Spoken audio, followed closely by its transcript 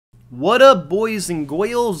What up, boys and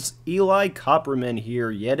goyles? Eli Copperman here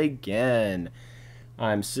yet again.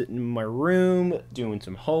 I'm sitting in my room doing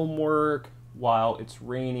some homework while it's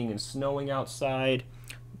raining and snowing outside,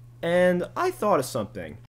 and I thought of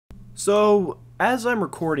something. So, as I'm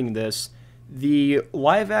recording this, the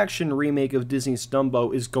live-action remake of Disney's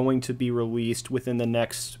Dumbo is going to be released within the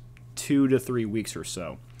next 2 to 3 weeks or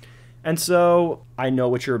so. And so, I know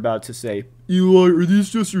what you're about to say. Eli, are these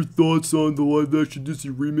just your thoughts on the live-action Disney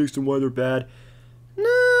remakes and why they're bad?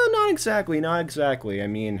 No, not exactly. I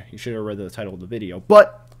mean, you should have read the title of the video.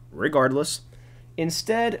 But, regardless,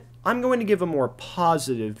 instead, I'm going to give a more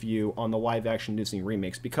positive view on the live-action Disney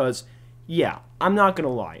remakes because, yeah, I'm not going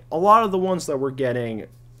to lie. A lot of the ones that we're getting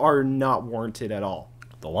are not warranted at all.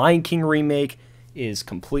 The Lion King remake is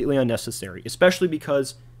completely unnecessary, especially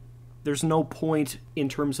because there's no point in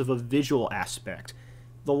terms of a visual aspect.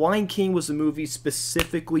 The Lion King was a movie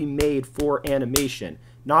specifically made for animation,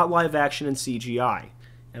 not live action and CGI.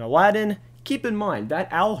 And Aladdin, keep in mind,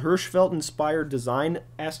 that Al Hirschfeld-inspired design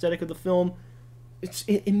aesthetic of the film,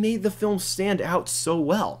 it made the film stand out so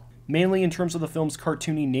well. Mainly in terms of the film's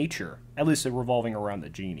cartoony nature, at least it revolving around the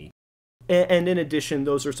genie. And in addition,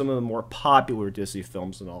 those are some of the more popular Disney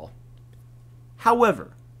films and all.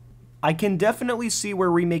 However, I can definitely see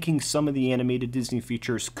where remaking some of the animated Disney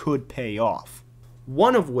features could pay off.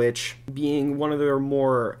 One of which being one of their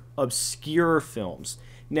more obscure films.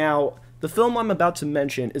 Now, the film I'm about to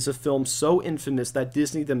mention is a film so infamous that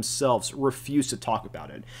Disney themselves refused to talk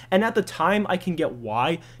about it. And at the time, I can get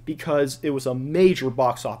why, because it was a major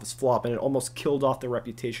box office flop and it almost killed off the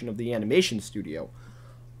reputation of the animation studio.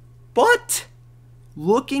 But,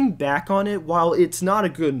 looking back on it, while it's not a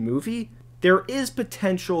good movie, there is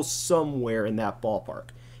potential somewhere in that ballpark.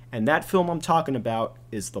 And that film I'm talking about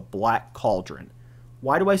is The Black Cauldron.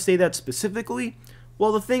 Why do I say that specifically?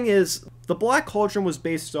 Well, the thing is, The Black Cauldron was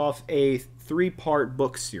based off a 3-part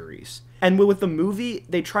book series. And with the movie,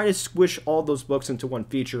 they try to squish all those books into one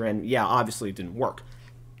feature, and yeah, obviously it didn't work.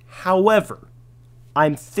 However,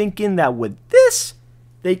 I'm thinking that with this,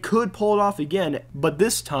 they could pull it off again, but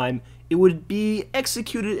this time, it would be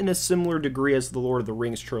executed in a similar degree as the Lord of the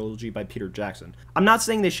Rings trilogy by Peter Jackson. I'm not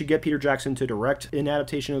saying they should get Peter Jackson to direct an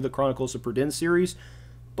adaptation of the Chronicles of Prydain series,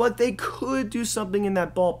 but they could do something in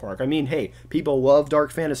that ballpark. I mean, hey, people love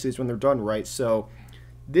dark fantasies when they're done right, so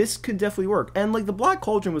this could definitely work. And like, The Black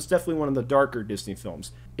Cauldron was definitely one of the darker Disney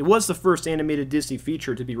films. It was the first animated Disney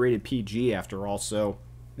feature to be rated PG after all, so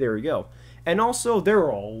there we go. And also, there are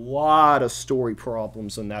a lot of story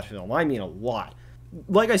problems in that film. I mean, a lot.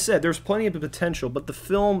 Like I said, there's plenty of potential, but the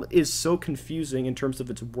film is so confusing in terms of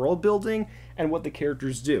its world building and what the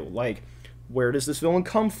characters do. Like, where does this villain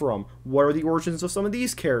come from? What are the origins of some of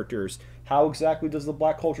these characters? How exactly does the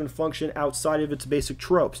Black Cauldron function outside of its basic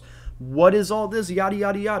tropes? What is all this? Yada,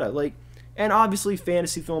 yada, yada. Like, and obviously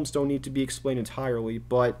fantasy films don't need to be explained entirely,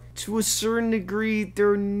 but to a certain degree,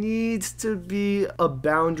 there needs to be a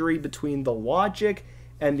boundary between the logic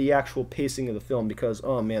and the actual pacing of the film, because,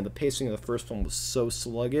 oh man, the pacing of the first film was so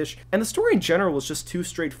sluggish, and the story in general was just too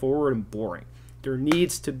straightforward and boring. There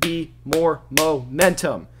needs to be more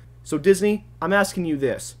momentum. So Disney, I'm asking you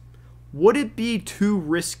this. Would it be too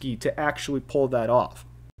risky to actually pull that off?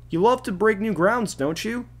 You love to break new grounds, don't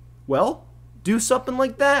you? Well, do something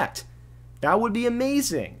like that. That would be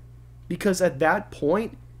amazing. Because at that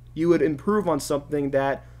point, you would improve on something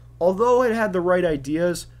that, although it had the right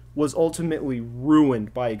ideas, was ultimately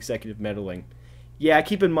ruined by executive meddling. Yeah,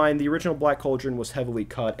 keep in mind, the original Black Cauldron was heavily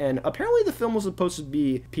cut, and apparently the film was supposed to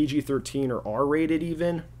be PG-13 or R-rated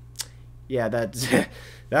even. Yeah,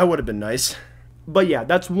 that would have been nice. But yeah,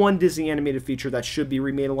 that's one Disney animated feature that should be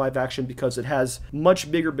remade in live action because it has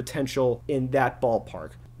much bigger potential in that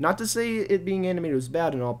ballpark. Not to say it being animated was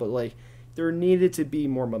bad and all, but like, there needed to be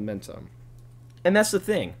more momentum. And that's the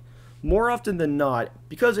thing. More often than not,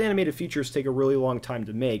 because animated features take a really long time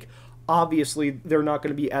to make, obviously they're not going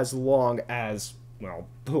to be as long as, well,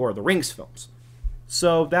 Lord of the Rings films.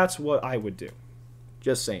 So that's what I would do.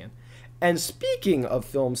 Just saying. And speaking of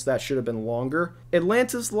films that should have been longer,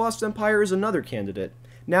 Atlantis: The Lost Empire is another candidate.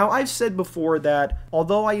 Now, I've said before that,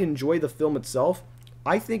 although I enjoy the film itself,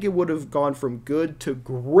 I think it would have gone from good to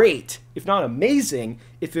great, if not amazing,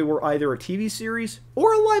 if it were either a TV series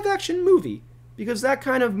or a live-action movie. Because that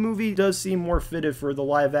kind of movie does seem more fitted for the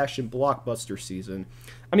live-action blockbuster season.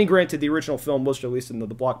 I mean, granted, the original film was released in the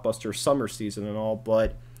blockbuster summer season and all,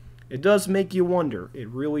 but it does make you wonder. It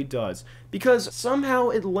really does. Because somehow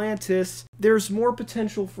Atlantis, there's more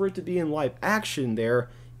potential for it to be in live action there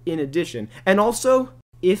in addition. And also,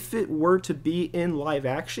 if it were to be in live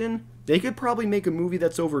action, They could probably make a movie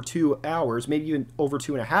that's over 2 hours, maybe even over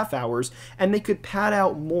 2.5 hours, and they could pad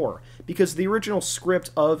out more. Because the original script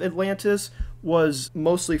of Atlantis was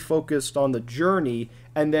mostly focused on the journey,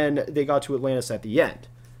 and then they got to Atlantis at the end.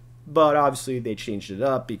 But obviously they changed it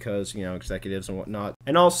up because, executives and whatnot.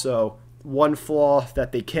 And also, one flaw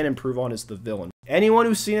that they can improve on is the villain. Anyone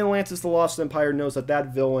who's seen Atlantis: The Lost Empire knows that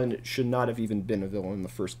that villain should not have even been a villain in the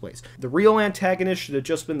first place. The real antagonist should have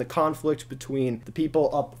just been the conflict between the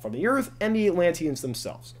people up from the Earth and the Atlanteans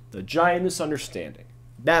themselves. The giant misunderstanding.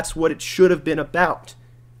 That's what it should have been about.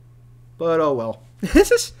 But oh well.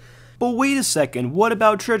 But wait a second, what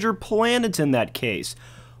about Treasure Planet in that case?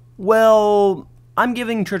 Well, I'm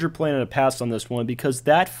giving Treasure Planet a pass on this one because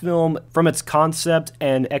that film, from its concept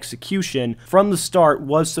and execution, from the start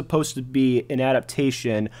was supposed to be an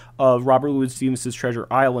adaptation of Robert Louis Stevenson's Treasure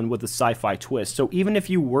Island with a sci-fi twist. So even if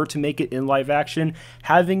you were to make it in live action,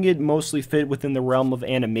 having it mostly fit within the realm of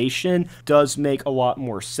animation does make a lot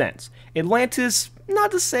more sense. Atlantis,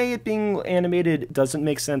 not to say it being animated doesn't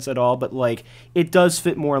make sense at all, but it does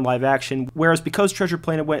fit more in live action, whereas because Treasure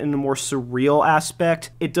Planet went in a more surreal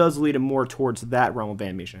aspect, it does lead it more towards that realm of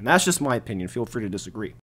animation. And that's just my opinion, feel free to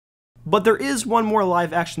disagree. But there is one more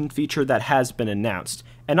live action feature that has been announced,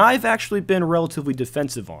 and I've actually been relatively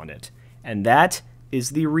defensive on it, and that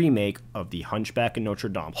is the remake of The Hunchback of Notre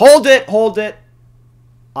Dame. Hold it!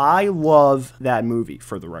 I love that movie,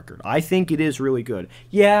 for the record. I think it is really good.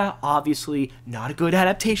 Yeah, obviously, not a good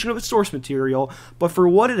adaptation of its source material, but for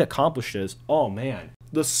what it accomplishes, oh man.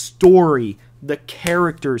 The story, the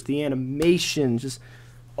characters, the animation,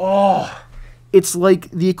 it's like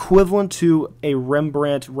the equivalent to a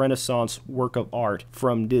Rembrandt Renaissance work of art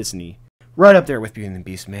from Disney. Right up there with Beauty and the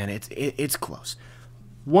Beast, man. It's close.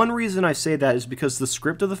 One reason I say that is because the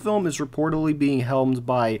script of the film is reportedly being helmed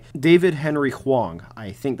by David Henry Hwang.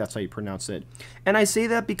 I think that's how you pronounce it. And I say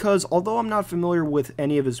that because although I'm not familiar with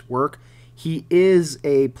any of his work, he is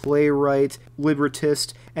a playwright,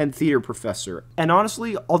 librettist, and theater professor. And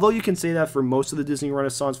honestly, although you can say that for most of the Disney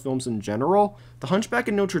Renaissance films in general, The Hunchback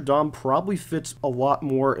of Notre Dame probably fits a lot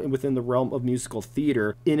more within the realm of musical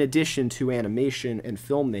theater in addition to animation and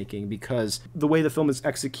filmmaking, because the way the film is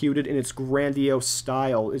executed in its grandiose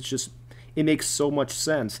style, it makes so much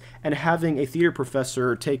sense. And having a theater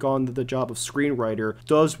professor take on the job of screenwriter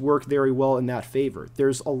does work very well in that favor.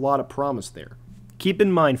 There's a lot of promise there. Keep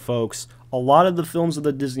in mind, folks, a lot of the films of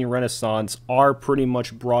the Disney Renaissance are pretty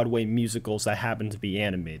much Broadway musicals that happen to be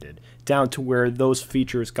animated, down to where those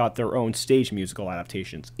features got their own stage musical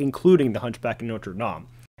adaptations, including The Hunchback of Notre Dame.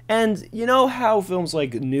 And you know how films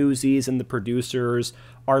like Newsies and The Producers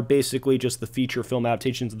are basically just the feature film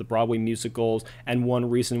adaptations of the Broadway musicals, and one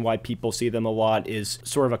reason why people see them a lot is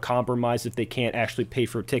sort of a compromise if they can't actually pay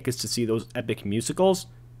for tickets to see those epic musicals?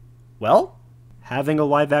 Well, having a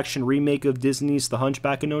live-action remake of Disney's The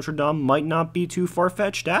Hunchback of Notre Dame might not be too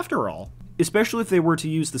far-fetched after all, especially if they were to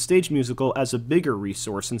use the stage musical as a bigger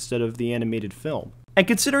resource instead of the animated film. And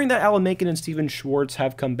considering that Alan Menken and Steven Schwartz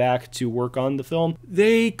have come back to work on the film,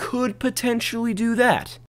 they could potentially do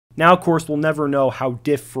that. Now, of course, we'll never know how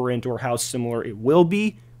different or how similar it will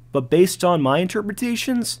be, but based on my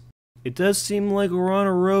interpretations, it does seem like we're on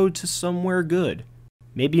a road to somewhere good.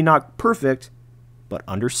 Maybe not perfect, but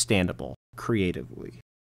understandable creatively.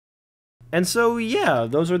 And so, yeah,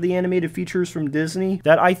 those are the animated features from Disney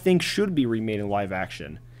that I think should be remade in live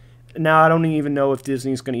action. Now, I don't even know if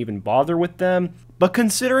Disney's going to even bother with them, but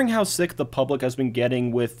considering how sick the public has been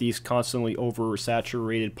getting with these constantly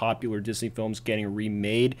oversaturated popular Disney films getting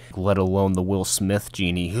remade, let alone the Will Smith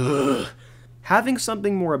genie, having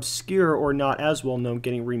something more obscure or not as well known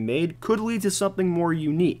getting remade could lead to something more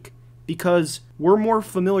unique. Because we're more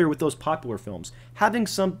familiar with those popular films. Having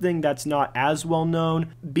something that's not as well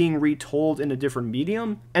known being retold in a different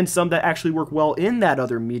medium, and some that actually work well in that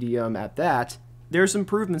other medium at that, there's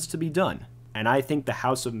improvements to be done. And I think the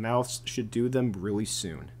House of Mouths should do them really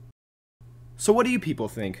soon. So what do you people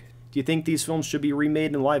think? Do you think these films should be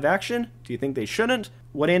remade in live action? Do you think they shouldn't?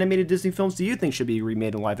 What animated Disney films do you think should be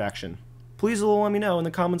remade in live action? Please let me know in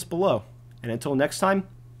the comments below. And until next time,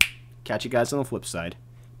 catch you guys on the flip side.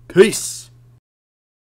 Peace!